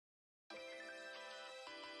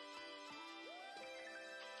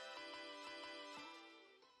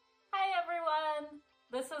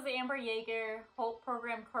This is Amber Yeager, HOPE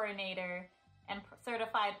Program Coordinator and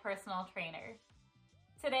Certified Personal Trainer.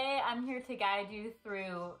 Today I'm here to guide you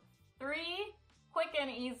through 3 quick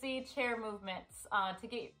and easy chair movements to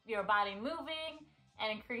get your body moving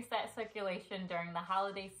and increase that circulation during the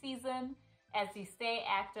holiday season as you stay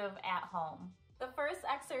active at home. The first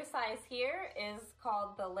exercise here is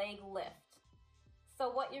called the leg lift.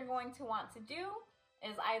 So what you're going to want to do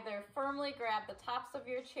is either firmly grab the tops of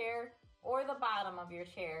your chair or the bottom of your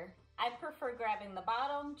chair. I prefer grabbing the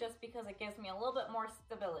bottom just because it gives me a little bit more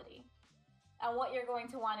stability. And what you're going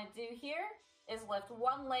to want to do here is lift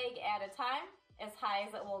one leg at a time as high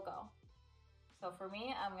as it will go. So for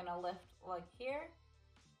me, I'm going to lift like here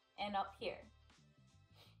and up here.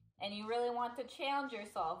 And you really want to challenge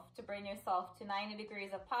yourself to bring yourself to 90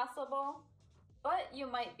 degrees if possible, but you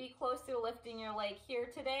might be close to lifting your leg here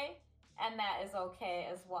today, and that is okay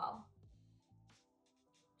as well.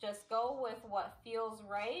 Just go with what feels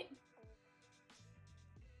right.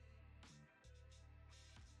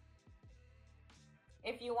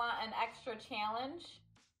 If you want an extra challenge,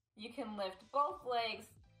 you can lift both legs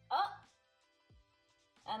up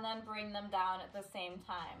and then bring them down at the same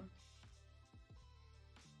time.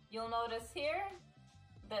 You'll notice here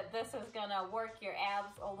that this is gonna work your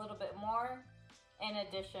abs a little bit more in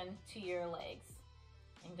addition to your legs,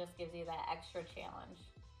 and just gives you that extra challenge.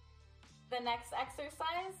 The next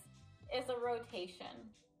exercise is a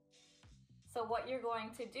rotation. So what you're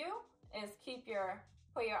going to do is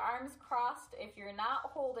put your arms crossed if you're not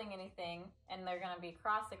holding anything, and they're gonna be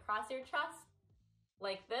crossed across your chest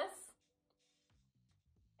like this.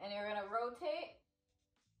 And you're gonna rotate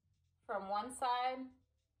from one side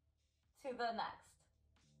to the next.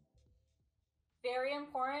 Very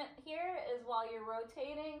important here is while you're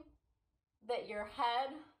rotating that your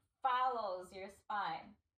head follows your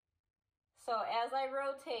spine. So as I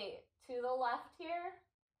rotate to the left here,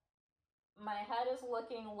 my head is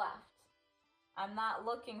looking left. I'm not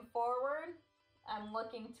looking forward, I'm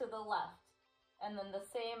looking to the left. And then the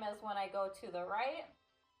same as when I go to the right,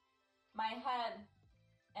 my head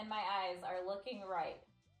and my eyes are looking right.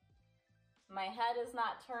 My head is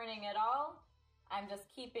not turning at all, I'm just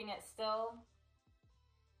keeping it still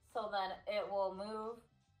so that it will move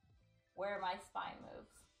where my spine moves.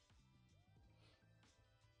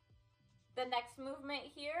 The next movement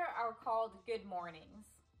here are called good mornings.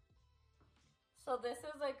 So this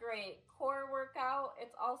is a great core workout.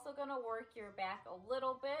 It's also gonna work your back a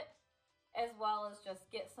little bit as well as just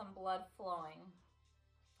get some blood flowing.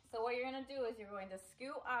 So what you're gonna do is you're going to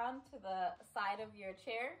scoot on to the side of your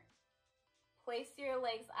chair, place your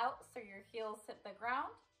legs out so your heels hit the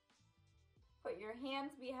ground, put your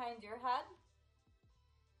hands behind your head,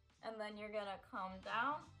 and then you're gonna come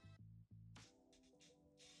down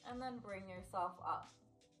and then bring yourself up.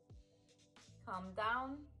 Come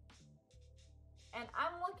down, and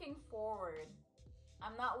I'm looking forward.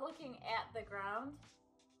 I'm not looking at the ground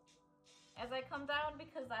as I come down,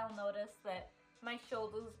 because I'll notice that my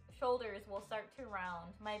shoulders will start to round,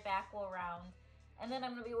 my back will round, and then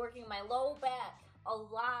I'm gonna be working my low back a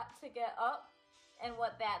lot to get up. And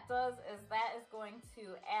what that does is that is going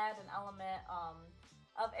to add an element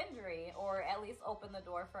of injury, or at least open the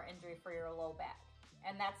door for injury for your low back.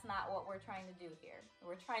 And that's not what we're trying to do here.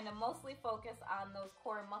 We're trying to mostly focus on those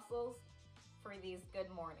core muscles for these good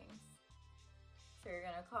mornings. So you're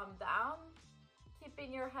gonna come down,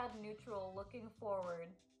 keeping your head neutral, looking forward,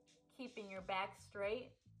 keeping your back straight,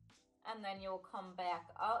 and then you'll come back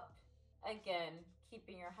up again,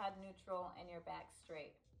 keeping your head neutral and your back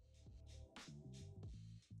straight.